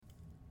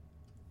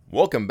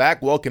Welcome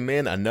back. Welcome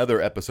in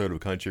another episode of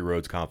Country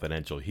Roads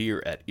Confidential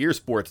here at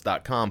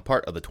earsports.com,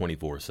 part of the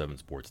 24/7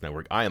 Sports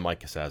Network. I am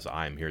Mike Casazza.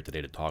 I am here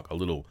today to talk a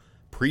little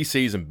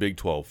preseason Big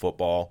 12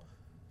 football.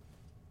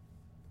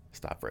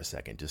 Stop for a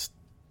second. Just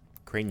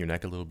crane your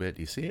neck a little bit.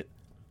 Do you see it?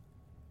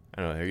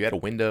 I don't know. Are you at a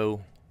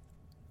window?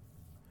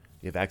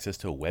 You have access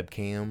to a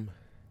webcam?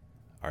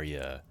 Are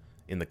you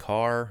in the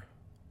car?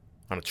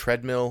 On a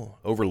treadmill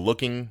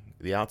overlooking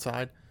the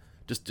outside?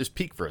 Just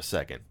peek for a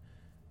second.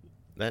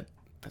 That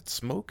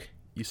smoke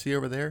you see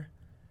over there?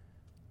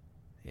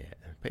 Yeah,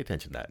 pay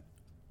attention to that.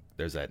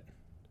 There's that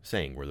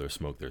saying, where there's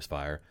smoke, there's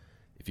fire.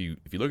 If you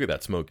look at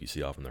that smoke you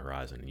see off on the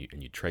horizon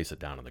and you trace it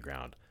down on the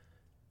ground,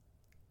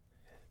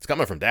 it's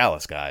coming from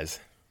Dallas, guys.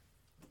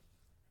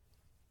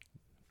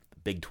 The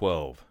Big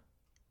 12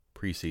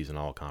 preseason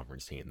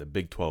all-conference team. The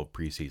Big 12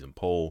 preseason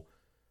poll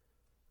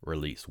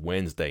released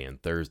Wednesday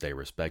and Thursday,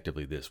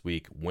 respectively, this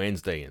week.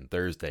 Wednesday and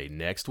Thursday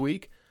next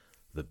week.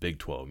 The Big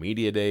 12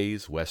 Media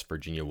Days. West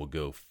Virginia will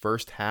go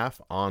first half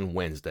on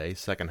Wednesday.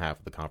 Second half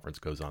of the conference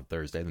goes on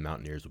Thursday. The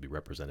Mountaineers will be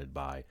represented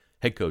by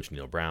head coach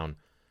Neal Brown.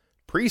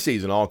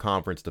 Preseason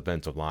all-conference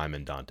defensive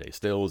lineman Dante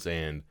Stills.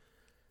 And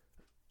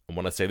I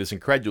want to say this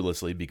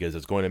incredulously because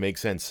it's going to make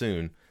sense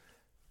soon.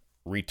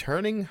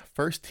 Returning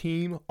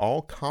first-team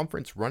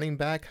all-conference running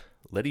back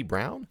Leddie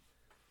Brown.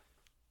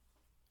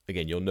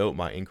 Again, you'll note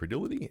my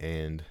incredulity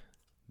and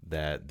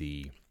that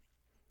the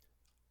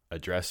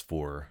address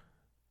for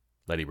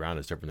Leddie Brown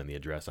is different than the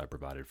address I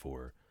provided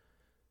for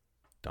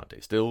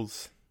Dante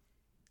Stills.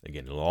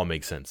 Again, it'll all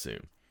make sense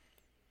soon.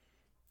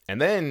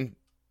 And then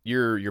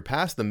you're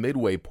past the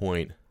midway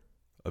point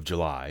of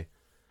July.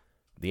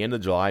 The end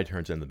of July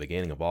turns into the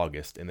beginning of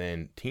August, and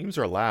then teams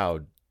are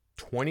allowed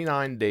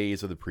 29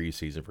 days of the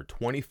preseason for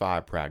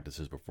 25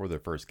 practices before their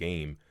first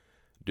game.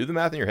 Do the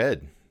math in your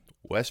head.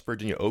 West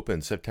Virginia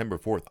opens September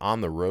 4th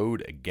on the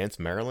road against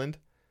Maryland.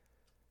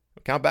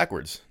 Count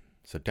backwards.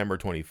 September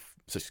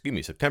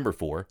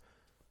 4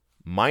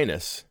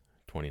 minus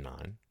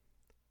 29.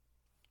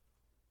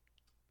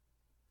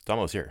 It's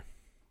almost here.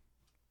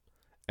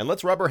 And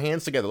let's rub our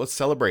hands together. Let's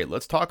celebrate.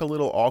 Let's talk a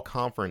little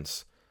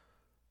all-conference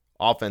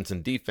offense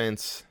and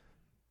defense.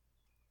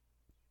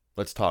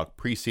 Let's talk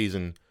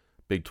preseason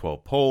Big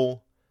 12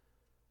 poll.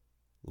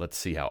 Let's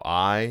see how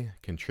I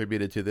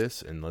contributed to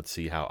this, and let's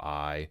see how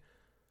I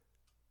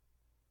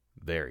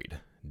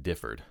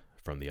differed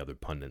from the other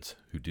pundits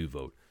who do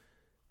vote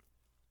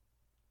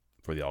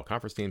for the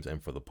all-conference teams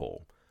and for the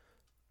poll.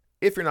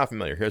 If you're not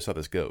familiar, here's how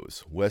this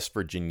goes. West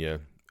Virginia,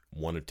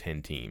 one of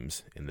 10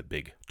 teams in the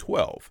Big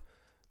 12.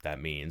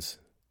 That means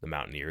the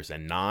Mountaineers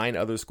and 9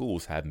 other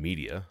schools have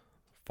media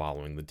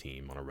following the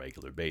team on a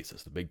regular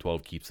basis. The Big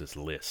 12 keeps this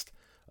list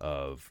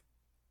of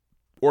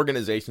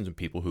organizations and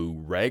people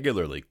who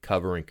regularly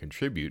cover and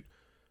contribute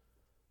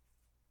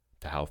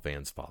to how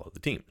fans follow the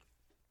team.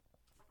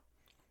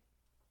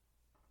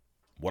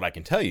 What I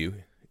can tell you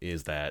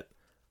is that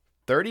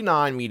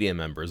 39 media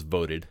members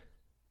voted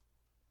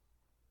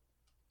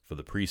for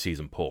the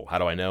preseason poll. How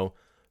do I know?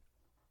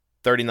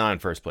 39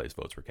 first place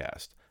votes were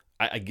cast.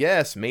 I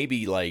guess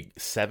maybe like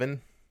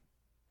 7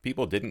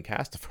 people didn't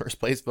cast a first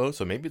place vote,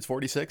 so maybe it's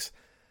 46.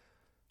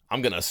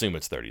 I'm going to assume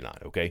it's 39,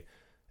 okay?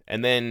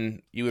 And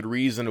then you would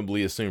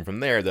reasonably assume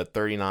from there that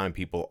 39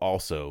 people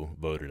also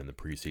voted in the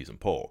preseason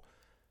poll.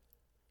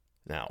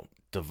 Now,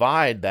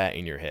 divide that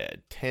in your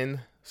head.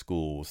 10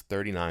 schools,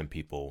 39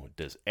 people.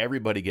 Does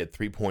everybody get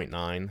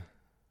 3.9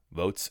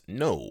 votes?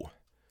 No.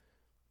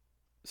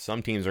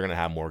 Some teams are going to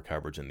have more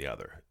coverage than the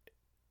other.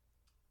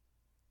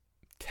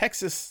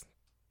 Texas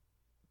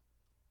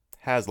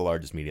has the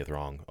largest media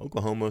throng.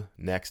 Oklahoma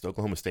next,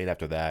 Oklahoma State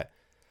after that.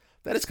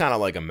 That is kind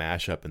of like a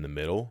mashup in the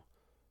middle.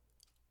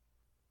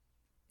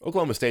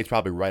 Oklahoma State's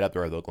probably right up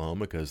there with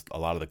Oklahoma because a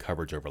lot of the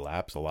coverage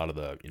overlaps. A lot of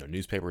the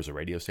newspapers or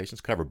radio stations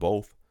cover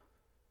both.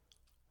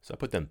 So I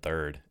put them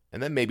third.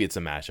 And then maybe it's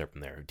a mashup from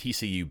there.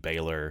 TCU,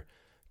 Baylor,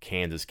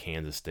 Kansas,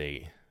 Kansas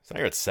State. So now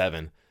you're at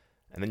 7.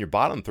 And then your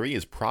bottom 3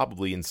 is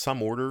probably in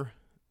some order.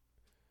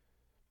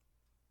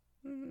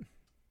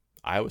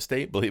 Iowa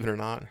State, believe it or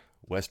not.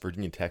 West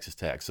Virginia, Texas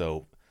Tech.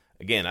 So,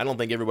 again, I don't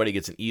think everybody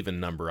gets an even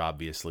number,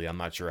 obviously. I'm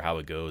not sure how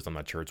it goes. I'm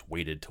not sure it's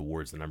weighted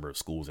towards the number of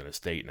schools in a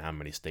state and how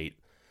many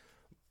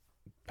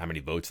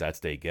votes that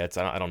state gets.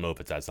 I don't know if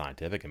it's that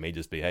scientific. It may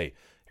just be, hey,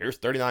 here's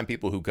 39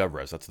 people who cover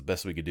us. That's the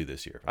best we could do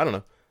this year. I don't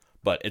know.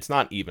 But it's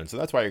not even. So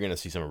that's why you're going to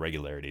see some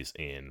irregularities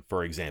in,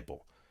 for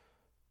example,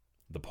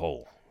 the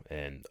poll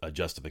and a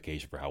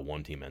justification for how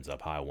one team ends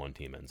up high, one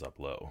team ends up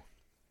low.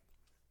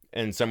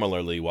 And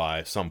similarly,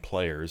 why some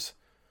players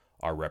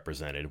are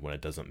represented when it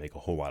doesn't make a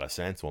whole lot of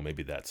sense. Well,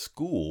 maybe that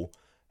school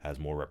has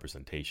more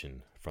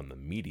representation from the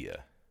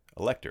media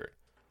electorate.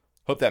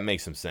 Hope that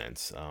makes some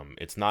sense.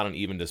 It's not an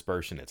even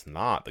dispersion. It's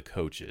not the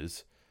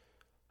coaches.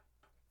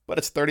 But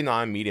it's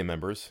 39 media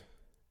members.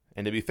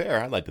 And to be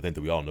fair, I'd like to think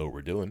that we all know what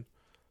we're doing.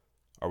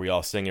 Are we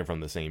all singing from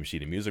the same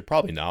sheet of music?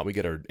 Probably not. We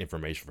get our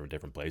information from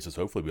different places.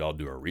 Hopefully we all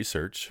do our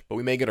research. But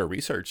we may get our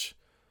research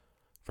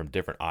from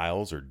different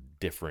aisles or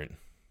different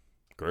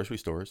grocery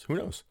stores. Who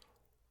knows?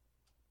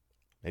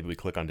 Maybe we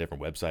click on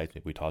different websites.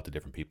 Maybe we talk to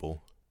different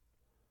people.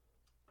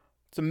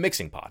 It's a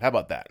mixing pot. How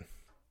about that?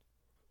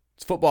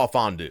 It's football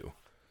fondue.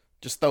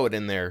 Just throw it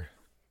in there,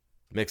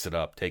 mix it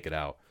up, take it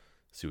out,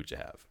 see what you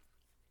have.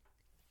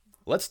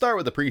 Let's start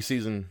with the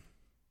preseason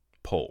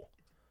poll.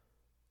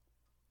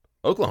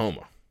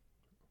 Oklahoma,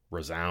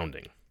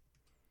 resounding.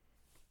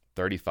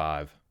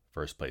 35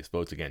 first place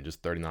votes. Again,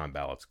 just 39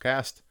 ballots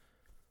cast.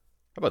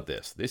 How about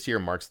this? This year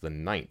marks the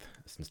 9th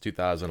since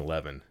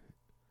 2011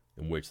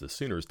 in which the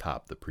Sooners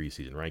topped the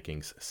preseason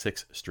rankings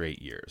 6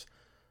 straight years.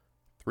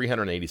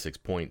 386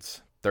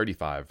 points,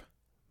 35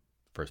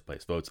 first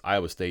place votes.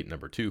 Iowa State,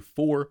 number 2,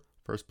 4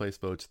 first place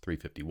votes,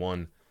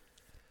 351.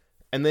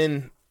 And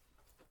then,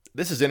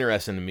 this is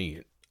interesting to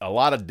me. A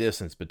lot of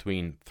distance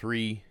between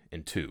 3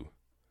 and 2.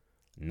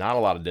 Not a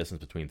lot of distance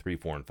between 3,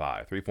 4, and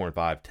 5. 3, 4, and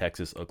 5,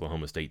 Texas,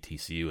 Oklahoma State,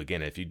 TCU.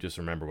 Again, if you just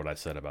remember what I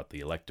said about the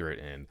electorate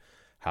and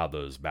how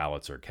those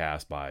ballots are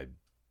cast by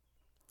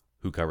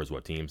who covers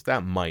what teams,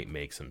 that might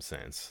make some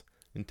sense.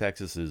 And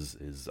Texas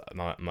is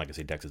not, I'm not going to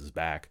say Texas is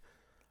back.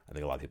 I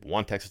think a lot of people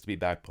want Texas to be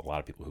back, but a lot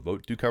of people who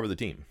vote do cover the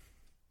team.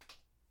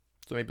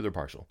 So maybe they're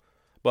partial.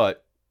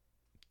 But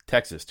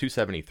Texas,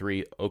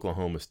 273,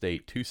 Oklahoma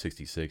State,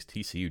 266,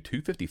 TCU,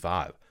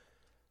 255.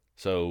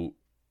 So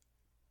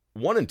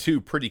 1 and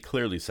 2 pretty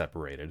clearly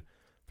separated.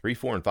 3,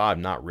 4, and 5,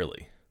 not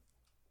really.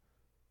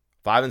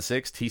 5 and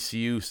 6,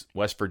 TCU,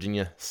 West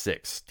Virginia,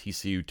 6.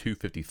 TCU,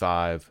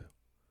 255.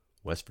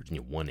 West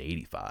Virginia,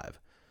 185.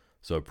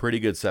 So a pretty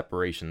good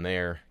separation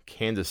there.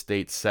 Kansas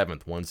State,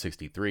 7th,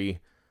 163.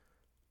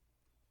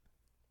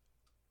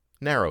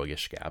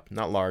 Narrow-ish gap.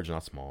 Not large,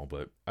 not small,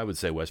 but I would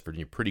say West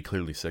Virginia pretty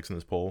clearly 6th in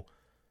this poll.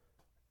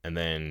 And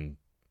then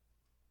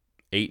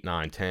 8,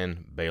 9,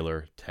 10,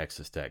 Baylor,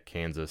 Texas Tech,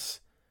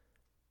 Kansas.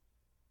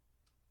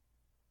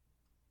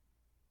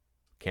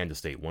 Kansas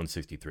State,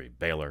 163.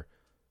 Baylor,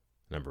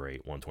 number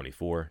 8,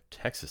 124.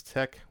 Texas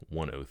Tech,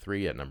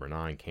 103 at number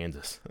 9.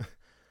 Kansas,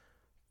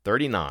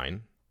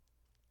 39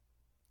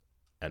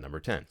 at number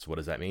 10. So what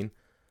does that mean?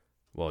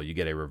 Well, you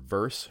get a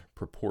reverse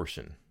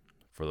proportion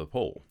for the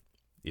poll.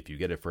 If you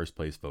get a first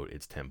place vote,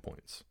 it's 10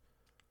 points.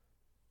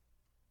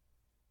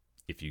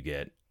 If you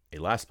get a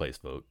last place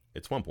vote,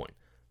 it's 1 point.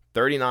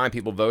 39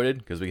 people voted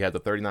because we had the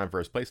 39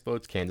 first place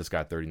votes. Kansas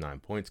got 39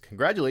 points.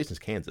 Congratulations,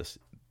 Kansas.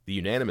 The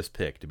unanimous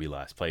pick to be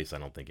last place. I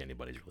don't think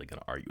anybody's really going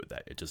to argue with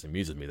that. It just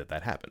amuses me that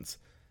that happens.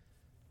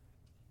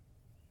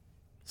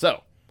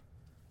 So,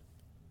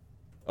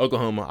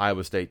 Oklahoma,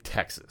 Iowa State,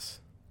 Texas.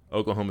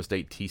 Oklahoma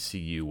State,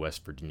 TCU,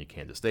 West Virginia,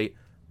 Kansas State.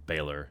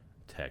 Baylor,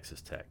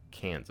 Texas Tech,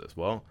 Kansas.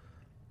 Well,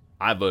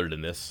 I voted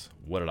in this.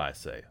 What did I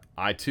say?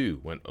 I,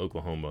 too, went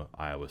Oklahoma,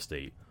 Iowa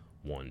State,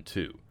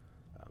 1-2.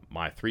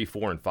 My 3,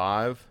 4, and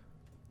 5,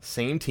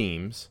 same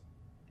teams,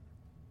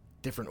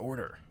 different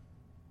order.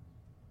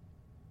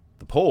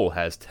 The poll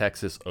has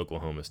Texas,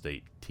 Oklahoma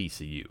State,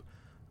 TCU.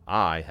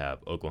 I have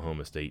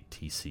Oklahoma State,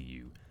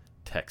 TCU,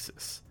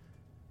 Texas.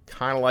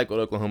 Kind of like what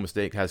Oklahoma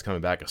State has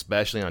coming back,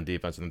 especially on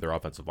defense. I think their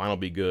offensive line will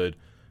be good.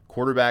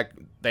 Quarterback,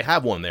 they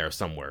have one there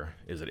somewhere.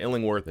 Is it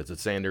Illingworth? Is it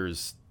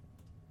Sanders?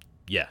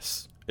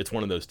 Yes, it's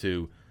one of those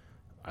two.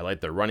 I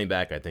like their running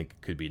back. I think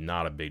it could be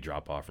not a big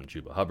drop-off from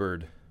Chuba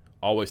Hubbard.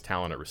 Always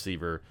talent at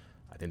receiver.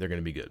 I think they're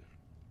going to be good.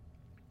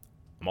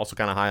 I'm also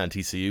kind of high on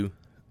TCU.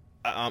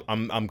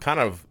 I'm kind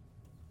of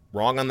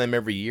wrong on them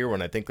every year.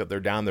 When I think that they're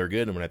down, they're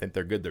good. And when I think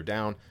they're good, they're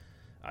down.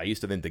 I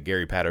used to think that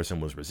Gary Patterson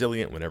was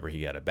resilient. Whenever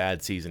he had a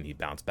bad season, he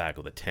bounced back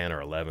with a 10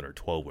 or 11 or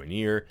 12 win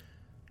year.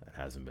 That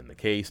hasn't been the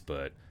case,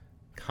 but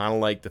kind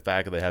of like the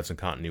fact that they have some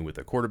continuity with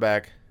their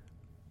quarterback.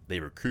 They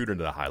recruited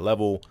at a high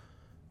level.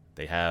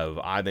 They have,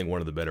 I think,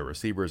 one of the better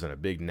receivers and a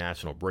big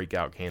national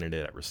breakout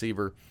candidate at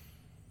receiver.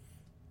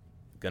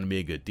 Going to be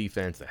a good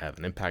defense. They have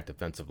an impact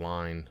defensive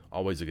line.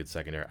 Always a good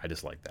secondary. I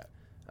just like that.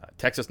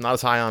 Texas, not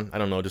as high on. I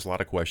don't know, just a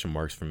lot of question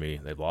marks for me.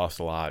 They've lost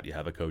a lot. You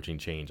have a coaching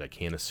change. I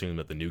can't assume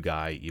that the new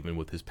guy, even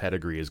with his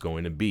pedigree, is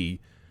going to be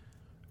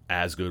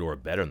as good or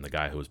better than the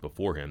guy who was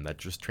before him. That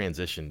just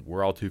transition,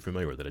 we're all too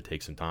familiar with it. It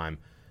takes some time.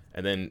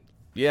 And then,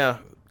 yeah,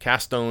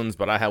 cast stones,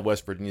 but I have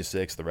West Virginia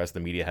 6th. The rest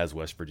of the media has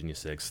West Virginia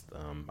 6th.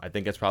 I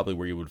think that's probably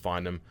where you would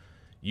find them.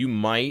 You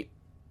might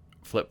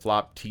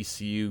flip-flop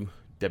TCU,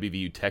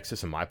 WVU,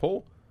 Texas in my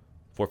poll.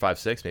 4, 5,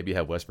 6. Maybe you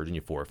have West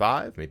Virginia 4 or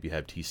 5. Maybe you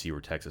have TCU or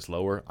Texas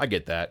lower. I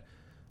get that.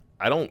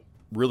 I don't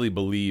really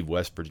believe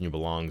West Virginia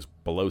belongs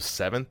below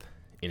 7th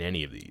in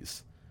any of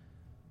these.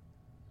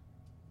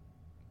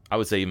 I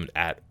would say even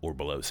at or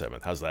below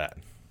 7th. How's that?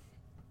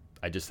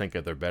 I just think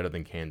that they're better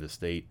than Kansas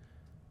State,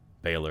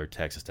 Baylor,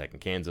 Texas Tech,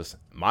 and Kansas.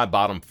 My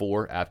bottom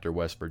 4 after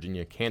West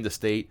Virginia: Kansas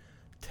State,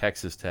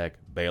 Texas Tech,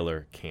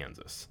 Baylor,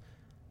 Kansas.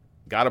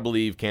 Got to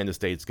believe Kansas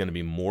State's going to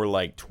be more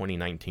like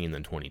 2019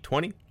 than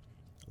 2020.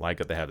 Like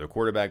that they have their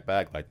quarterback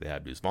back, like they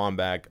have Deuce Vaughn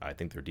back. I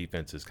think their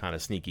defense is kind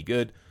of sneaky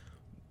good.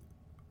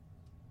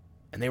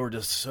 And they were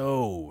just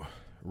so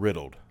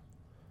riddled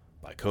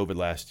by COVID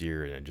last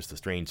year and just a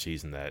strange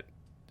season that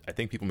I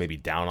think people may be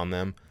down on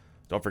them.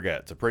 Don't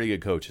forget, it's a pretty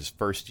good coach his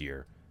first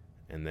year.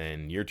 And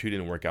then year 2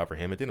 didn't work out for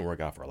him. It didn't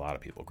work out for a lot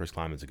of people. Chris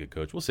Kleiman's a good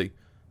coach. We'll see.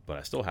 But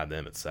I still have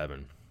them at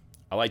 7.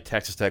 I like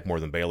Texas Tech more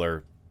than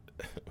Baylor.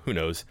 Who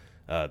knows?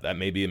 That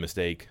may be a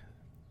mistake.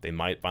 They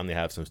might finally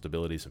have some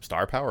stability, some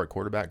star power at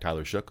quarterback.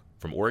 Tyler Shook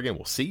from Oregon,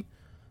 we'll see.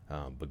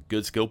 But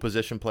good skill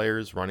position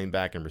players, running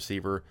back and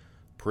receiver.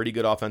 Pretty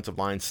good offensive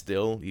line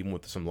still, even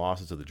with some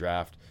losses to the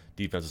draft.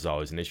 Defense is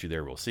always an issue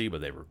there, we'll see.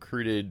 But they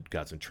recruited,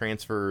 got some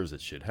transfers.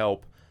 It should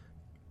help.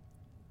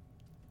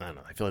 I don't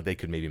know. I feel like they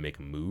could maybe make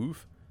a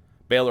move.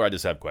 Baylor, I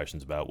just have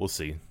questions about. We'll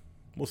see.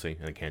 We'll see.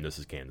 And Kansas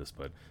is Kansas.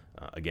 But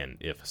again,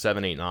 if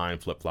 7, 8, 9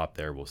 flip-flop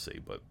there, we'll see.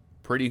 But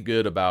pretty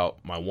good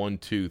about my 1,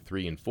 2,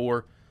 3, and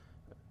 4.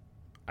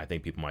 I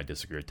think people might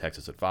disagree with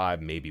Texas at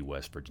 5, maybe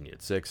West Virginia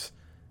at 6.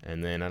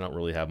 And then I don't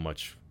really have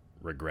much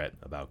regret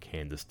about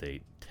Kansas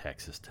State,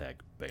 Texas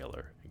Tech,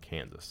 Baylor, and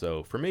Kansas.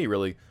 So for me,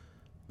 really,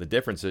 the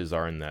differences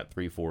are in that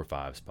 3, 4,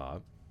 5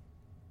 spot.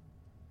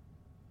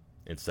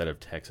 Instead of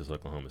Texas,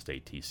 Oklahoma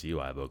State,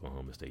 TCU, I have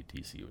Oklahoma State,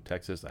 TCU, and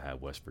Texas. I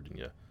have West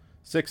Virginia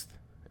 6th.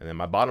 And then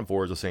my bottom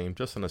 4 is the same,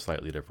 just in a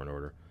slightly different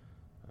order.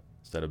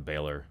 Instead of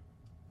Baylor,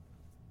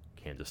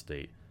 Kansas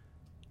State,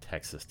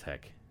 Texas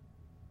Tech,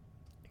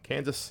 and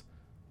Kansas,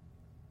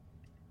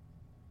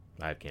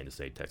 I have Kansas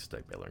State, Texas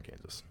Tech, Baylor, and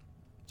Kansas.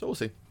 So we'll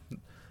see.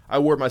 I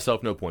award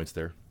myself no points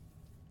there.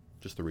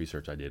 Just the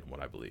research I did and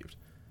what I believed.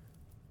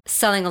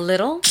 Selling a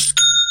little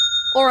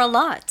or a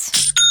lot?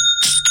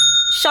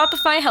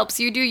 Shopify helps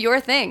you do your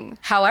thing,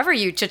 however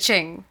you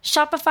cha-ching.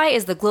 Shopify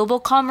is the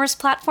global commerce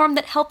platform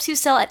that helps you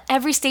sell at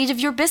every stage of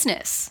your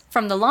business.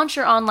 From the launch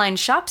your online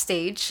shop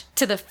stage,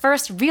 to the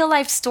first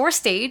real-life store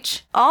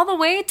stage, all the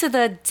way to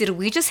the did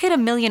we just hit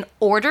 1 million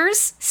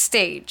orders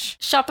stage.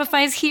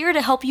 Shopify is here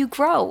to help you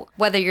grow.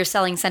 Whether you're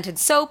selling scented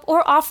soap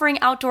or offering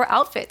outdoor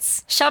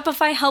outfits,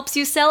 Shopify helps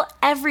you sell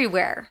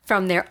everywhere.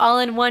 From their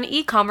all-in-one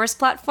e-commerce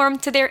platform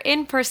to their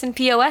in-person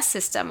POS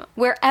system,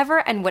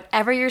 wherever and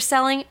whatever you're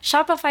selling,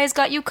 Shopify's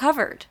got you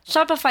covered.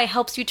 Shopify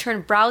helps you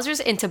turn browsers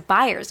into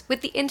buyers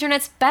with the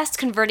internet's best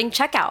converting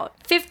checkout.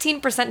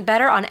 15%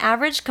 better on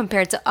average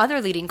compared to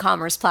other leading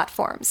commerce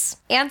platforms.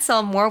 And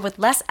sell more with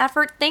less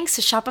effort thanks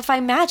to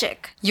Shopify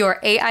Magic, your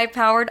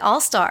AI-powered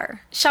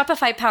all-star.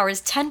 Shopify powers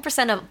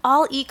 10% of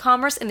all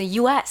e-commerce in the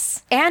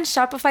US. And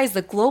Shopify is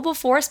the global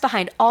force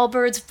behind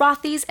Allbirds,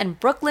 Rothy's, and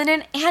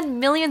Brooklinen, and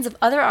millions of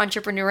other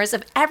entrepreneurs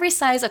of every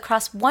size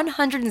across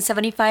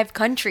 175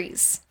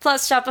 countries.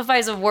 Plus,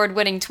 Shopify's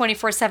award-winning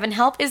 24/7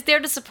 help is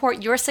there to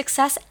support your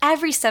success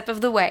every step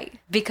of the way.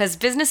 Because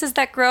businesses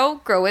that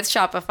grow, grow with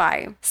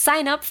Shopify.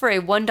 Sign up for a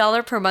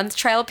 $1 per month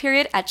trial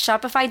period at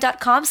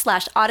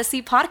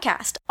shopify.com/Odyssey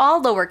Podcast,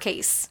 all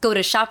lowercase. Go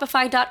to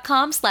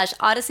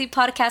shopify.com/Odyssey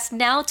Podcast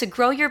now to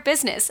grow your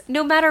business,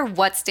 no matter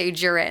what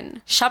stage you're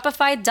in.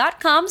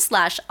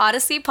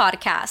 Shopify.com/Odyssey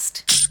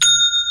Podcast.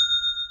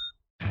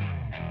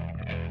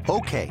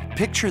 Okay,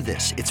 picture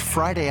this. It's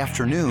Friday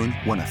afternoon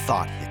when a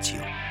thought hits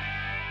you.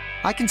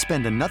 I can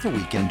spend another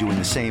weekend doing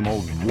the same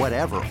old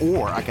whatever,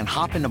 or I can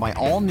hop into my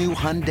all-new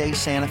Hyundai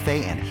Santa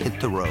Fe and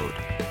hit the road.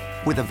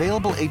 With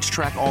available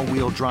H-Track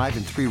all-wheel drive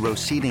and 3-row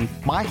seating,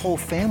 my whole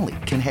family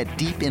can head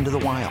deep into the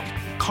wild.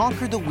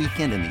 Conquer the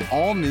weekend in the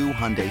all-new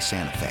Hyundai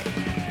Santa Fe.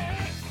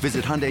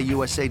 Visit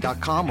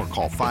HyundaiUSA.com or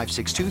call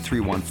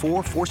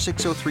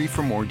 562-314-4603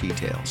 for more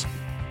details.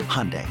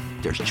 Hyundai,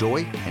 there's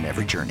joy in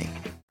every journey.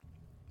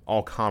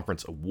 All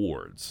conference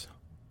awards.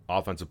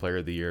 Offensive Player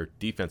of the Year,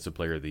 Defensive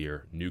Player of the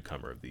Year,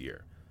 Newcomer of the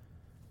Year.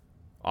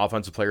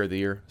 Offensive Player of the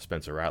Year,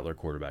 Spencer Rattler,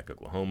 quarterback,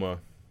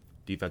 Oklahoma.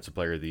 Defensive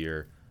Player of the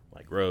Year,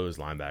 Mike Rose,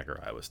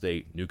 linebacker, Iowa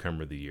State.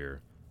 Newcomer of the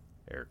Year,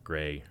 Eric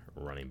Gray,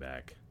 running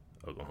back,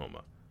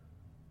 Oklahoma.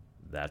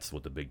 That's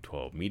what the Big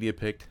 12 media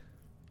picked.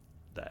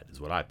 That is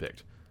what I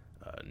picked.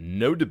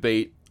 No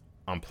debate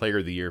on Player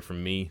of the Year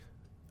from me.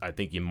 I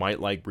think you might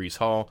like Breece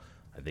Hall.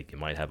 I think you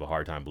might have a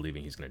hard time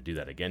believing he's going to do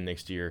that again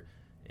next year.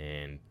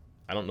 And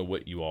I don't know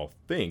what you all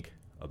think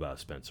about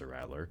Spencer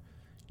Rattler.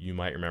 You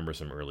might remember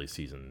some early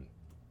season,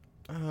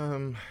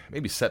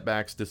 maybe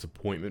setbacks,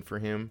 disappointment for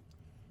him.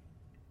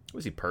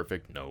 Was he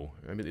perfect? No.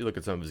 I mean, you look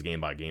at some of his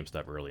game-by-game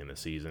stuff early in the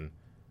season.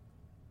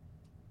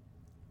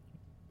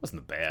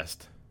 Wasn't the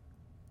best.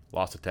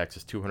 Lost to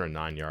Texas,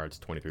 209 yards,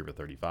 23 for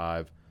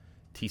 35.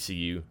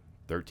 TCU,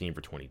 13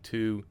 for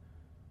 22.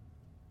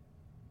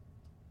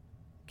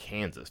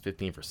 Kansas,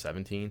 15 for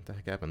 17. What the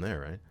heck happened there,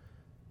 right?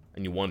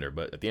 And you wonder,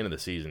 but at the end of the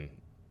season,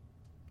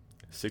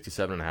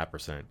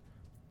 67.5%.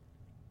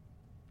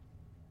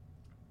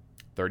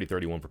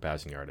 30-31 for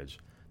passing yardage.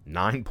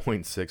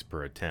 9.6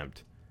 per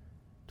attempt.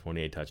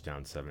 28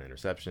 touchdowns, 7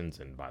 interceptions.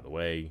 And by the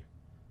way,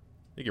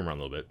 he can run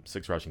a little bit.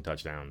 6 rushing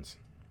touchdowns.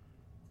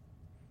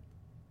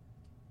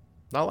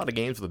 Not a lot of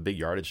games with a big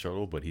yardage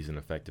total, but he's an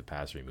effective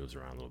passer. He moves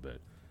around a little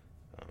bit.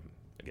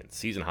 Again,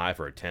 season high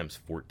for attempts,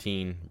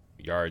 14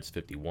 yards,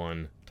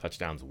 51,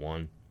 touchdowns,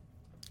 1.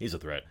 He's a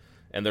threat.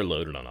 And they're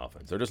loaded on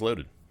offense. They're just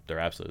loaded. They're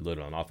absolutely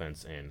loaded on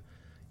offense. And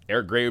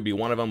Eric Gray would be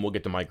one of them. We'll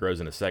get to Mike Rose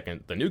in a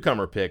second. The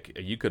newcomer pick,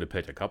 you could have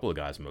picked a couple of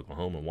guys from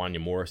Oklahoma. Wanya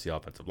Morris, the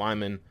offensive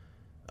lineman.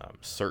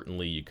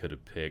 Certainly you could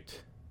have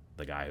picked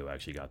the guy who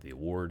actually got the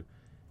award.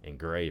 And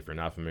Gray, if you're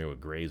not familiar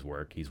with Gray's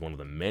work, he's one of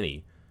the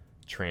many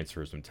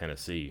transfers from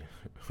Tennessee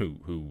who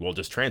well,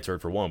 just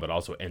transferred for one, but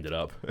also ended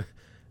up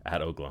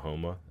at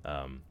Oklahoma.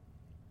 Kind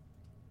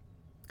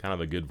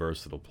of a good,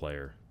 versatile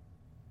player.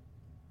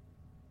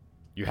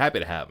 You're happy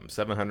to have him.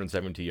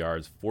 772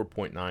 yards,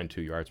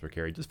 4.92 yards per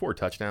carry, just 4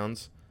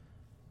 touchdowns.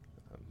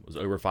 Was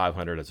over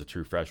 500 as a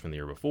true freshman the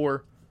year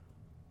before.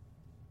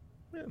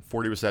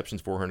 40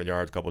 receptions, 400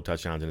 yards, a couple of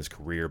touchdowns in his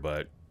career,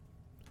 but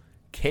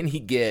can he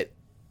get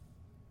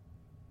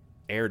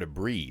air to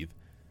breathe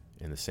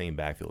in the same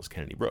backfield as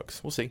Kennedy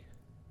Brooks? We'll see.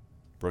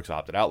 Brooks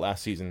opted out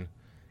last season.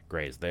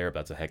 Gray is there, but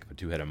that's a heck of a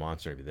two-headed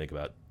monster. If you think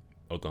about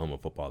Oklahoma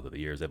football over the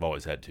years, they've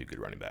always had 2 good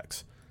running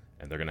backs,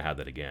 and they're going to have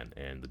that again.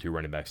 And the 2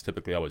 running backs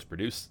typically always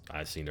produce.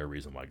 I see no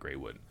reason why Gray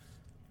wouldn't.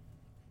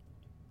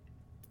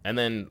 And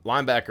then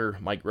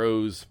linebacker Mike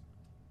Rose,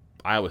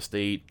 Iowa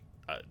State.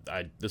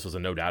 This was a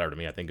no-doubter to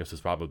me. I think this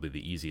was probably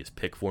the easiest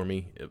pick for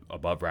me,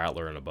 above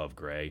Rattler and above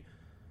Gray.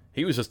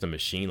 He was just a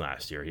machine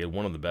last year. He had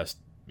one of the best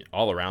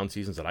all-around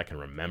seasons that I can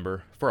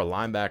remember. For a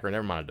linebacker,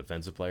 never mind a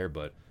defensive player,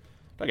 but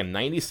like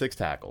 96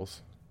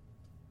 tackles.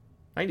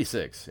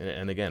 96.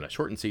 And again, a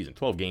shortened season,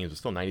 12 games, but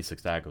still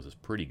 96 tackles is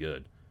pretty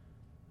good.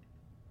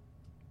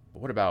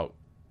 But what about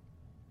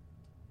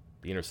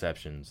the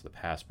interceptions, the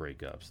pass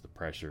breakups, the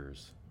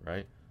pressures,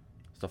 right?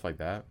 Stuff like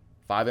that.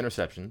 5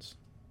 interceptions.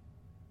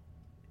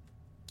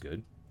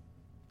 Good.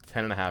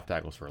 10.5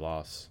 tackles for a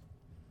loss.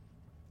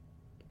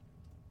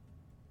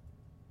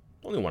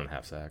 Only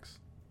 1.5 sacks.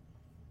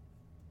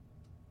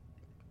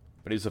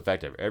 But he's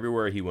effective.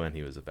 Everywhere he went,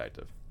 he was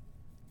effective.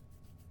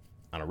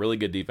 On a really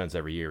good defense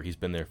every year. He's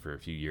been there for a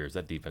few years.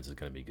 That defense is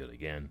going to be good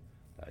again.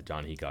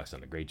 John Heacock's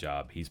done a great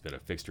job. He's been a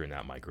fixture in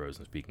that Mike Rose.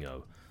 And speaking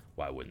of,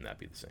 why wouldn't that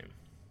be the same?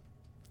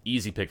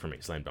 Easy pick for me.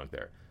 Slam dunk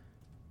there.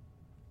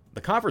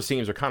 The conference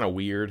teams are kind of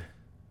weird.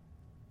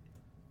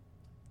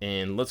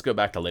 And let's go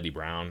back to Leddie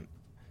Brown.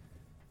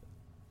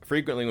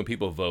 Frequently when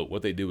people vote,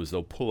 what they do is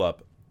they'll pull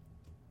up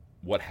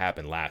what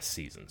happened last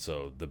season.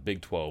 So the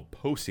Big 12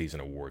 postseason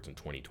awards in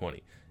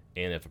 2020.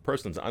 And if a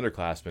person's an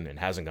underclassman and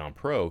hasn't gone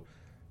pro,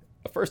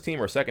 a first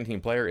team or second team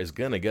player is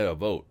going to get a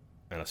vote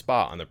and a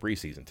spot on the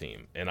preseason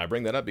team. And I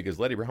bring that up because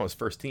Leddie Brown was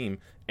first team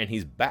and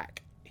he's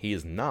back. He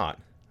is not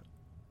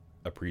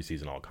a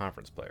preseason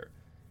all-conference player.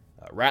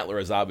 Rattler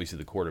is obviously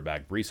the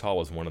quarterback. Breece Hall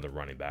was one of the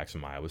running backs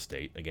from Iowa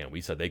State. Again,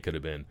 we said they could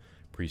have been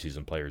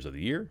preseason players of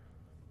the year,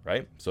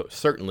 right? So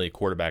certainly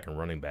quarterback and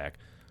running back,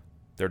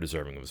 they're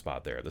deserving of a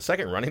spot there. The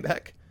second running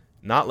back,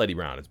 not Leddie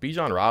Brown. It's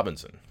Bijan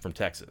Robinson from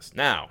Texas.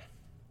 Now,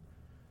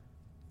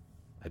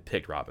 I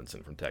picked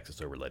Robinson from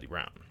Texas over Leddie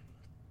Brown.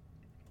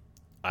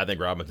 I think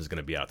Robinson's going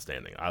to be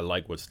outstanding. I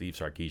like what Steve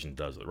Sarkisian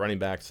does with running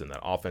backs and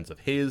that offense of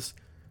his.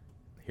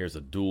 Here's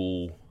a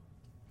dual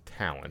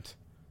talent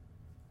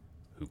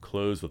who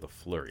closed with a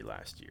flurry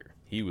last year.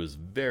 He was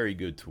very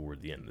good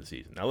toward the end of the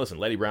season. Now listen,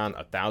 Leddie Brown,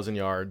 1,000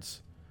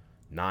 yards,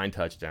 9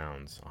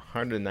 touchdowns,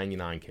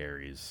 199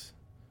 carries.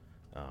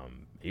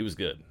 He was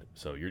good.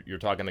 So you're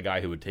talking a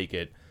guy who would take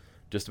it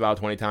just about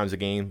 20 times a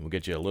game, will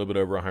get you a little bit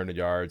over 100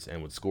 yards,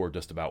 and would score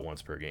just about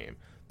once per game.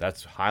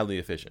 That's highly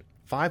efficient.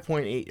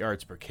 5.8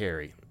 yards per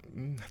carry.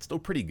 That's still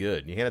pretty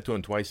good. You hand it to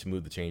him twice, you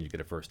move the chains, you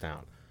get a first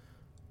down.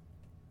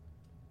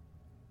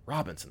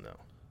 Robinson, though,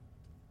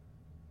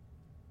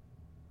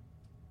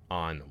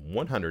 on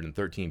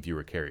 113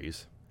 fewer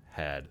carries,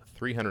 had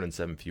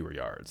 307 fewer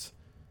yards.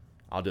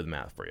 I'll do the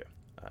math for you.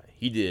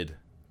 He did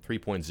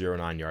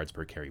 3.09 yards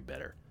per carry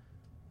better.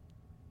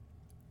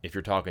 If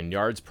you're talking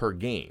yards per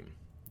game,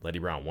 Leddie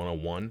Brown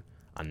 101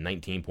 on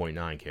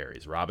 19.9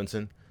 carries.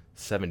 Robinson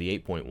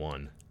 78.1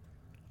 on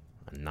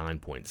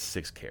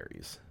 9.6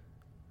 carries.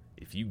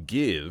 If you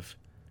give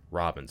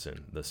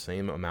Robinson the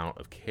same amount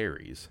of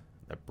carries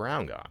that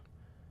Brown got,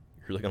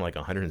 you're looking like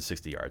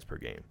 160 yards per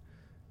game.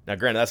 Now,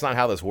 granted, that's not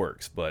how this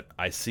works, but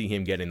I see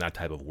him getting that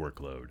type of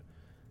workload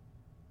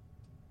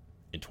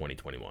in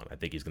 2021. I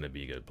think he's going to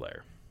be a good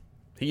player.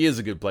 He is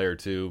a good player,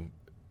 too.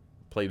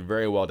 Played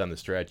very well down the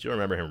stretch. You'll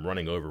remember him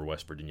running over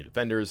West Virginia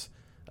defenders.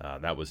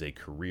 That was a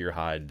career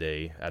high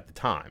day at the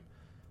time,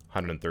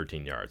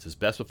 113 yards. His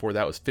best before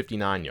that was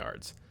 59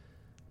 yards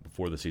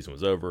before the season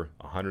was over,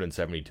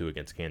 172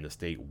 against Kansas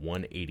State,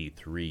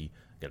 183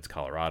 against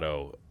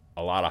Colorado.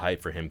 A lot of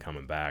hype for him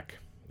coming back.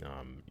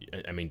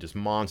 Just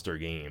monster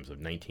games of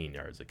 19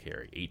 yards a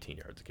carry, 18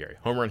 yards a carry.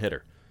 Home run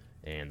hitter.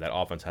 And that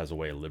offense has a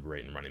way of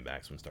liberating running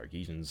backs when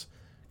Sarkisian's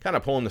kind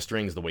of pulling the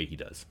strings the way he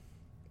does.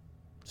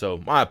 So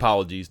my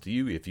apologies to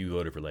you if you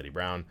voted for Leddie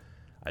Brown.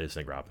 I just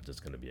think Robinson's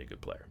going to be a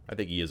good player. I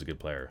think he is a good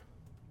player.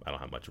 I don't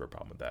have much of a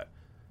problem with that.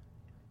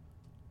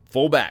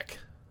 Fullback,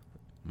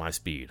 my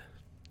speed.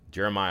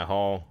 Jeremiah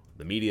Hall,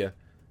 the media.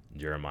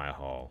 Jeremiah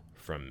Hall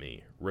from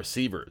me.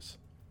 Receivers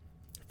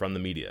from the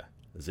media.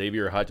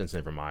 Xavier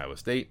Hutchinson from Iowa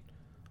State.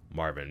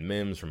 Marvin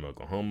Mims from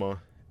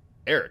Oklahoma.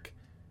 Eric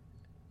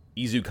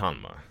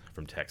Ezukanma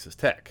from Texas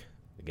Tech.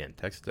 Again,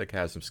 Texas Tech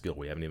has some skill.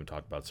 We haven't even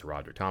talked about Sir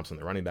Roger Thompson,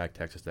 the running back.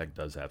 Texas Tech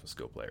does have some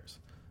skill players.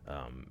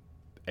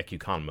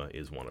 Ezukanma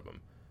is one of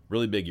them.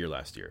 Really big year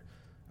last year.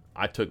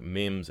 I took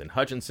Mims and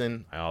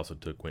Hutchinson. I also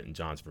took Quentin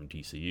Johnson from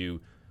TCU.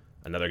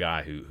 Another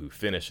guy who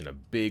finished in a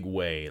big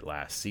way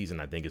last season,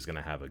 I think is going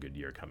to have a good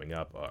year coming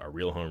up, a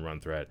real home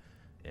run threat.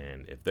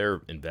 And if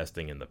they're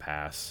investing in the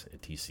pass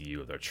at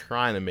TCU, they're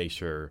trying to make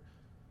sure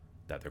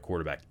that their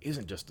quarterback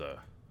isn't just a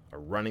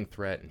running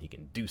threat and he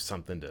can do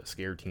something to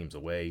scare teams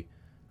away.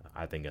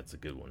 I think that's a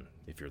good one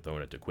if you're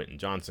throwing it to Quentin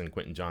Johnson.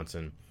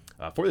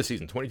 For the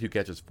season, 22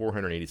 catches,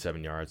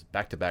 487 yards,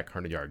 back-to-back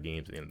 100-yard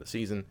games at the end of the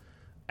season,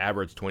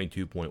 averaged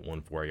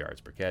 22.14 yards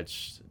per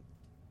catch.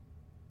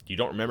 You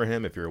don't remember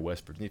him if you're a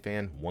West Virginia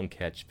fan. 1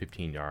 catch,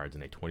 15 yards,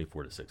 and a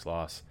 24-6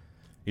 loss.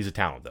 He's a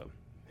talent, though.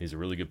 He's a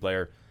really good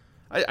player.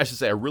 I should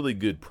say a really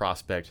good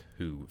prospect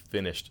who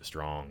finished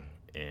strong.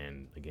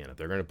 And, again, if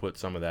they're going to put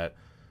some of that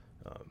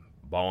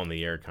ball in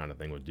the air kind of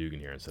thing with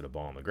Dugan here instead of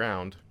ball on the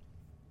ground,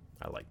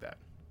 I like that.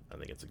 I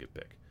think it's a good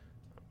pick.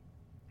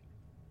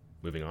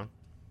 Moving on.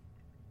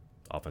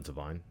 Offensive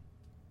line. Do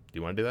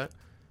you want to do that?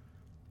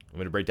 I'm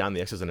going to break down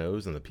the X's and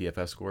O's and the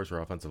PFF scores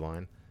for offensive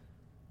line.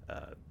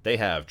 They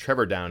have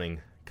Trevor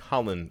Downing,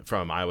 Colin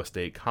from Iowa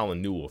State,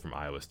 Colin Newell from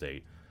Iowa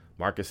State,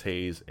 Marcus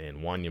Hayes and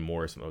Wanya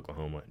Morris from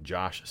Oklahoma,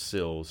 Josh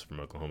Sills from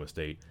Oklahoma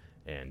State,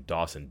 and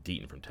Dawson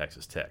Deaton from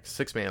Texas Tech.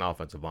 6-man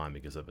offensive line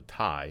because of a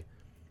tie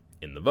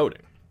in the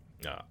voting.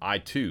 I,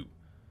 too,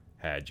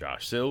 had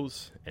Josh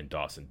Sills and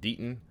Dawson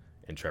Deaton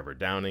and Trevor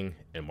Downing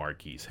and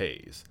Marquise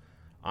Hayes.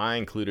 I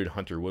included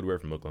Hunter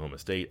Woodward from Oklahoma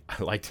State.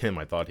 I liked him.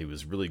 I thought he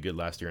was really good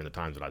last year in the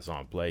times that I saw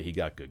him play. He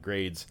got good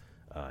grades.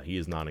 He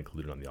is not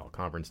included on the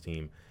all-conference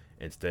team.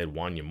 Instead,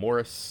 Wanya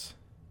Morris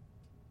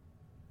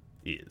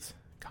is.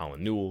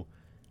 Colin Newell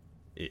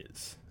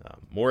is.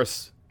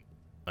 Morris,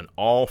 an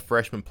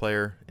all-freshman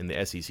player in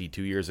the SEC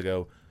 2 years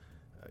ago.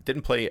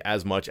 Didn't play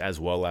as much as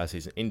well last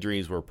season.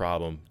 Injuries were a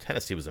problem.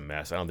 Tennessee was a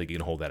mess. I don't think you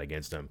can hold that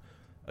against him.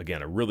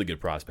 Again, a really good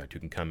prospect who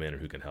can come in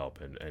and who can help.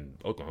 And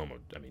Oklahoma,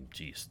 I mean,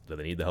 geez, do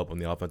they need the help on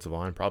the offensive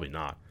line? Probably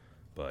not.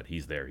 But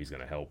he's there. He's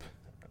going to help.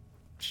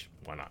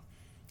 Why not?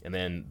 And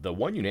then the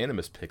one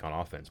unanimous pick on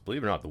offense,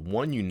 believe it or not, the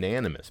one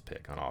unanimous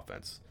pick on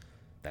offense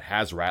that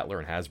has Rattler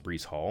and has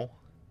Breece Hall,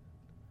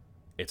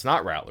 it's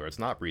not Rattler, it's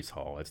not Breece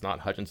Hall, it's not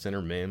Hutchinson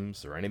or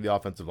Mims or any of the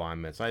offensive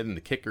linemen, it's not even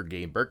the kicker,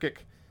 Gabe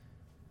Burkick.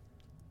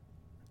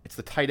 It's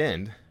the tight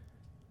end,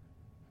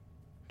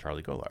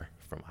 Charlie Kolar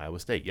from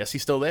Iowa State. Yes,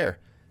 he's still there,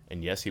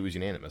 and yes, he was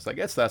unanimous. I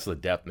guess that's the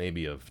depth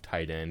maybe of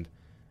tight end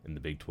in the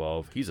Big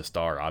 12. He's a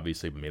star,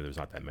 obviously, but maybe there's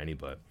not that many,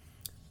 but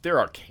there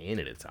are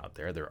candidates out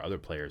there. There are other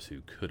players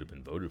who could have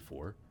been voted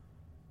for.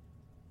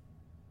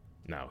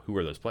 Now, who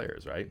are those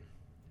players, right?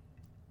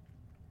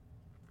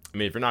 I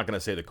mean, if you're not going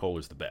to say that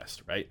Kolar's the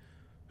best, right?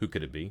 Who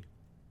could it be?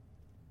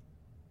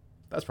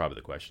 That's probably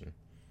the question.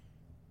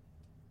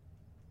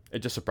 It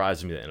just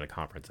surprises me that in a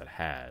conference that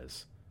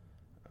has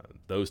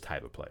those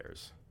type of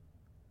players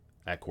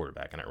at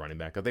quarterback and at running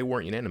back, that they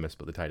weren't unanimous,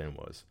 but the tight end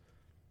was.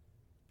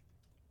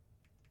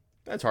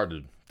 That's hard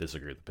to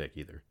disagree with the pick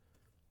either.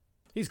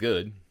 He's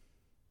good.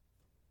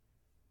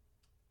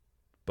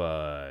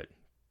 But,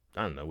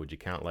 I don't know, would you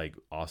count like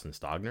Austin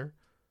Stogner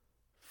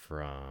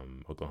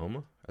from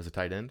Oklahoma as a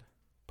tight end?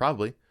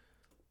 Probably.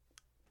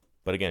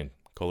 But again,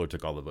 Kolar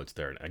took all the votes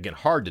there. And again,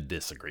 hard to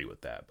disagree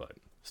with that. But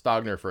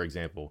Stogner, for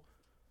example,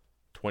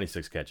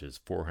 26 catches,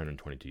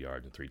 422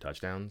 yards, and 3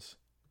 touchdowns.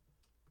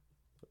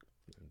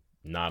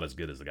 Not as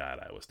good as the guy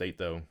at Iowa State,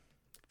 though.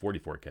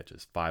 44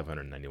 catches,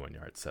 591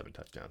 yards, 7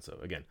 touchdowns. So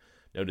again,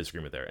 no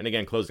disagreement there. And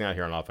again, closing out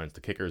here on offense,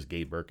 the kicker is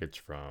Gabe Burkick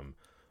from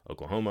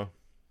Oklahoma.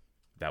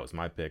 That was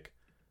my pick.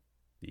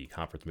 The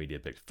conference media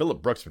picked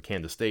Phillip Brooks from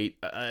Kansas State.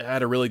 I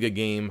had a really good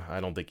game. I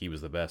don't think he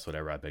was the best.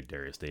 Whatever. I picked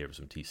Darius Davis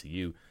from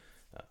TCU.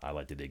 I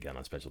like to dig in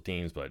on special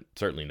teams, but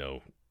certainly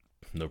no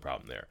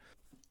problem there.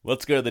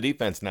 Let's go to the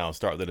defense now.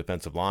 Start with the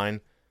defensive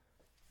line.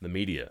 The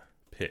media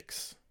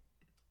picks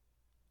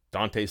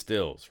Dante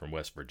Stills from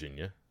West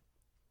Virginia,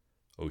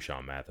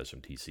 O'Shawn Mathis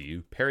from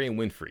TCU, Perry and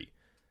Winfrey,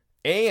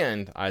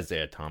 and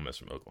Isaiah Thomas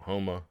from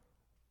Oklahoma,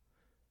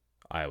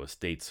 Iowa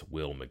State's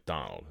Will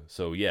McDonald.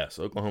 So yes,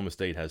 Oklahoma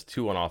State has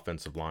 2 on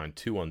offensive line,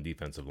 2 on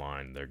defensive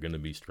line. They're going to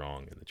be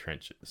strong in the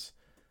trenches.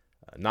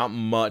 Not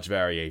much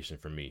variation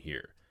for me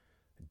here.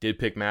 Did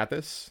pick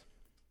Mathis.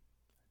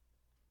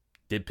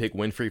 Did pick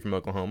Winfrey from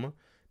Oklahoma.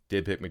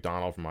 Did pick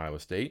McDonald from Iowa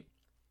State.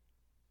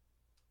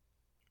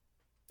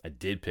 I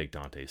did pick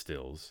Dante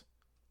Stills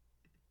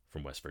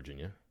from West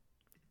Virginia.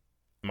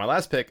 My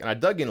last pick, and I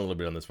dug in a little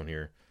bit on this one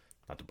here,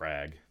 not to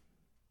brag,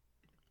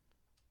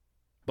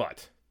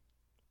 but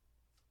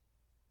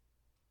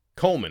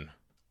Coleman,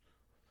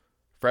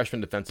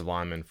 freshman defensive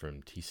lineman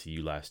from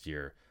TCU last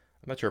year.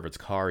 I'm not sure if it's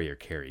Kari or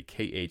Carey,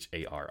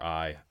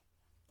 Khari.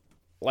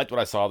 Liked what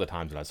I saw the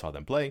times that I saw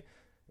them play,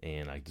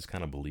 and I just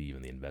kind of believe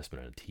in the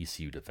investment in a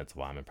TCU defensive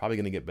lineman. Probably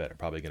going to get better,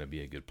 probably going to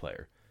be a good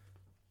player.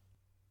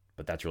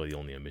 But that's really the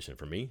only omission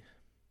for me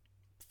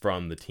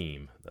from the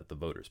team that the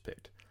voters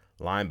picked.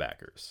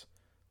 Linebackers.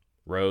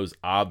 Rose,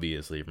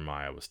 obviously, from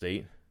Iowa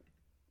State.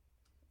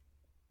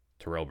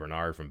 Terrell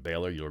Bernard from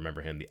Baylor. You'll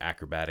remember him, the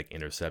acrobatic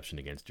interception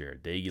against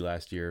Jared Dagey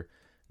last year.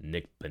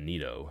 Nick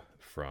Benito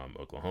from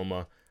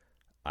Oklahoma.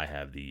 I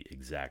have the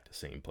exact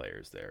same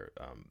players there.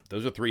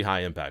 Those are 3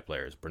 high-impact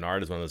players.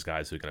 Bernard is one of those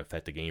guys who can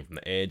affect the game from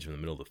the edge, from the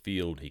middle of the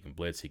field. He can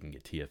blitz. He can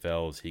get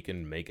TFLs. He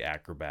can make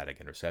acrobatic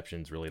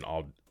interceptions. Really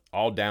an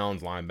all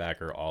downs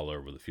linebacker, all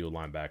over the field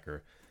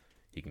linebacker.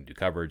 He can do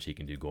coverage. He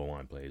can do goal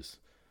line plays.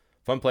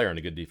 Fun player and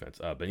a good defense.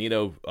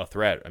 Benito, a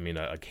threat. I mean,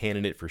 a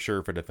candidate for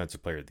sure for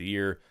Defensive Player of the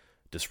Year.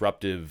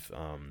 Disruptive.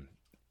 I'm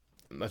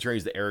not sure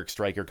he's the Eric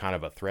Striker kind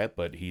of a threat,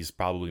 but he's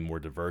probably more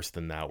diverse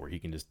than that, where he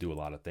can just do a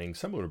lot of things.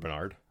 Similar to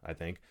Bernard, I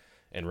think.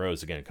 And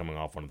Rose, again, coming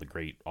off one of the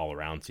great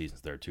all-around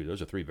seasons there, too.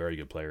 Those are 3 very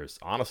good players.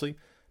 Honestly,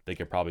 they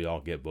could probably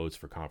all get votes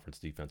for Conference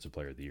Defensive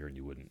Player of the Year, and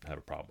you wouldn't have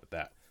a problem with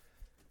that.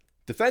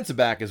 Defensive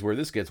back is where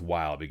this gets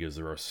wild because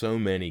there are so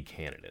many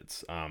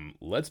candidates.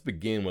 Let's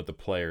begin with the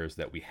players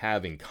that we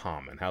have in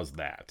common. How's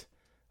that?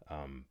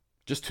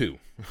 Just 2.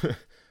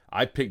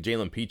 I picked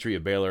Jalen Petrie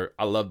of Baylor.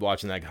 I loved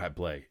watching that guy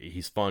play.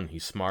 He's fun,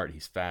 he's smart,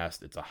 he's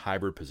fast. It's a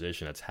hybrid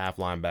position. It's half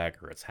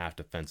linebacker, it's half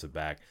defensive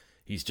back.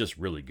 He's just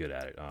really good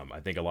at it. I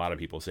think a lot of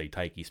people say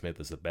Tyke Smith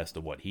is the best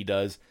of what he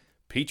does.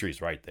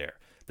 Petrie's right there.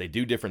 They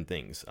do different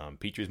things.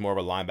 Petrie's more of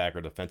a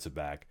linebacker, defensive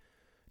back.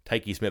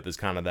 Tyke Smith is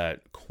kind of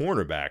that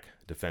cornerback,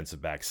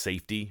 defensive back,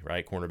 safety,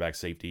 right? Cornerback,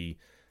 safety,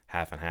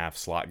 half and half,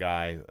 slot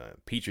guy.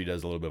 Petrie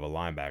does a little bit of a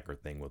linebacker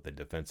thing with the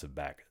defensive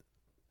back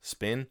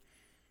spin.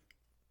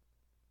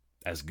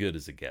 As good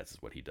as it gets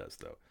is what he does,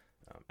 though.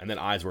 And then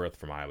Eisworth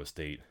from Iowa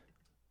State.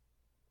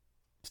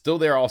 Still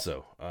there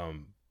also.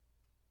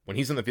 When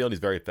he's in the field, he's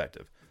very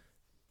effective.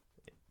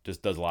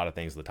 Just does a lot of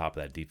things at the top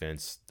of that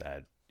defense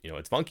that,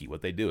 it's funky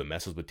what they do. It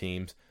messes with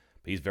teams,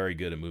 but he's very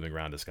good at moving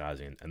around,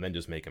 disguising, and then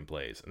just making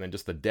plays. And then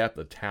just the depth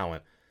of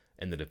talent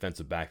in the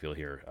defensive backfield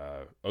here.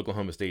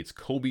 Oklahoma State's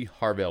Kobe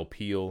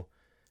Harvell-Peel,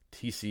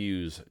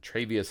 TCU's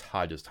Travius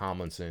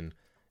Hodges-Tomlinson,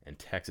 and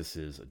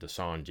Texas's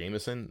Deshaun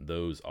Jameson.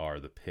 Those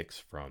are the picks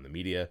from the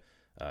media.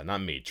 Not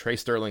me. Trey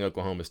Sterling,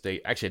 Oklahoma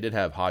State. Actually, I did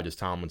have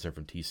Hodges-Tomlinson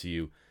from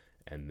TCU.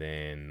 And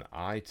then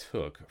I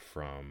took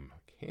from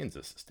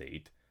Kansas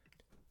State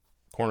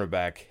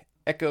cornerback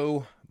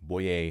Eko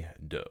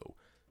Boye-Doe.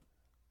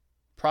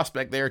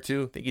 Prospect there,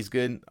 too. I think he's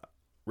good.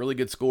 Really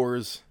good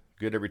scores.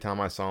 Good every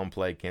time I saw him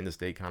play. Kansas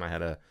State kind of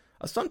had a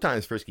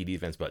sometimes frisky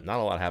defense, but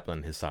not a lot happened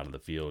on his side of the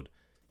field.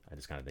 I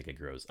just kind of think it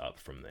grows up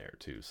from there,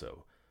 too.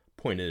 So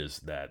point is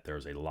that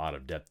there's a lot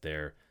of depth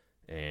there,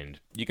 and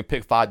you can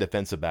pick 5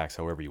 defensive backs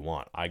however you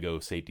want. I go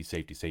safety,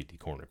 safety, safety,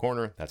 corner,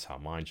 corner. That's how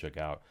mine shook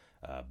out.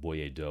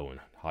 Boye-Doe and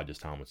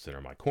Hodges-Tomlinson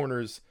are my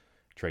corners.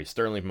 Trey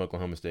Sterling from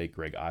Oklahoma State,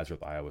 Greg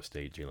Eisworth, Iowa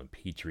State, Jalen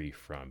Petrie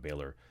from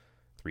Baylor,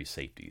 3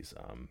 safeties.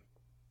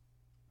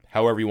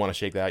 However you want to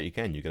shake that out, you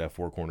can. You could have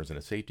 4 corners and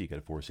a safety. You could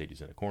have 4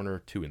 safeties and a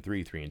corner, 2 and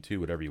 3, 3 and 2,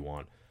 whatever you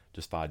want.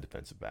 Just 5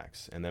 defensive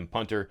backs. And then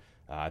punter,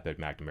 I picked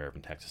McNamara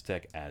from Texas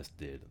Tech, as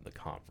did the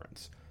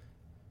conference.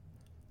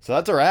 So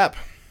that's a wrap.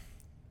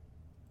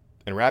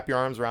 And wrap your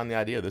arms around the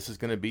idea. This is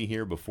going to be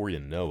here before you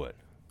know it.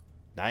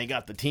 Now you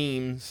got the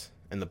teams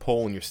and the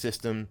poll in your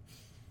system.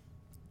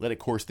 Let it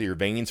course through your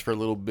veins for a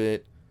little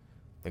bit.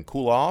 Then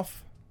cool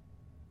off.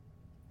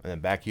 And then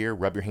back here,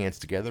 rub your hands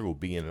together. We'll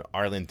be in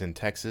Arlington,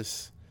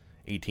 Texas,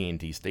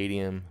 AT&T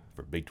Stadium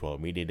for Big 12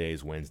 Media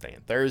Days, Wednesday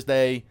and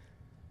Thursday.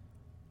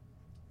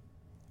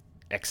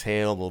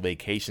 Exhale, a little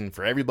vacation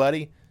for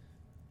everybody.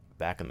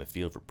 Back in the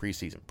field for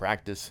preseason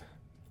practice.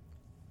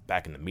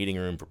 Back in the meeting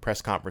room for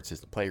press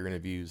conferences and player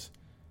interviews.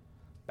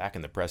 Back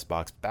in the press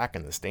box. Back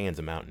in the stands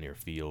of Mountaineer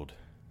Field.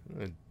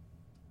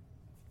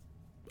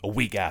 A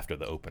week after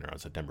the opener on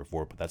September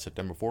 4th. But that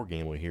September 4th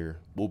game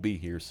will be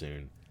here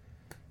soon.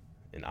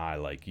 And I,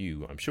 like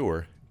you, I'm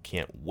sure,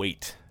 can't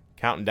wait.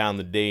 Counting down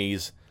the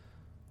days.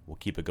 We'll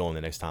keep it going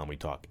the next time we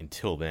talk.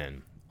 Until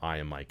then, I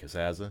am Mike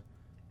Casazza.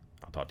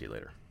 I'll talk to you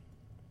later.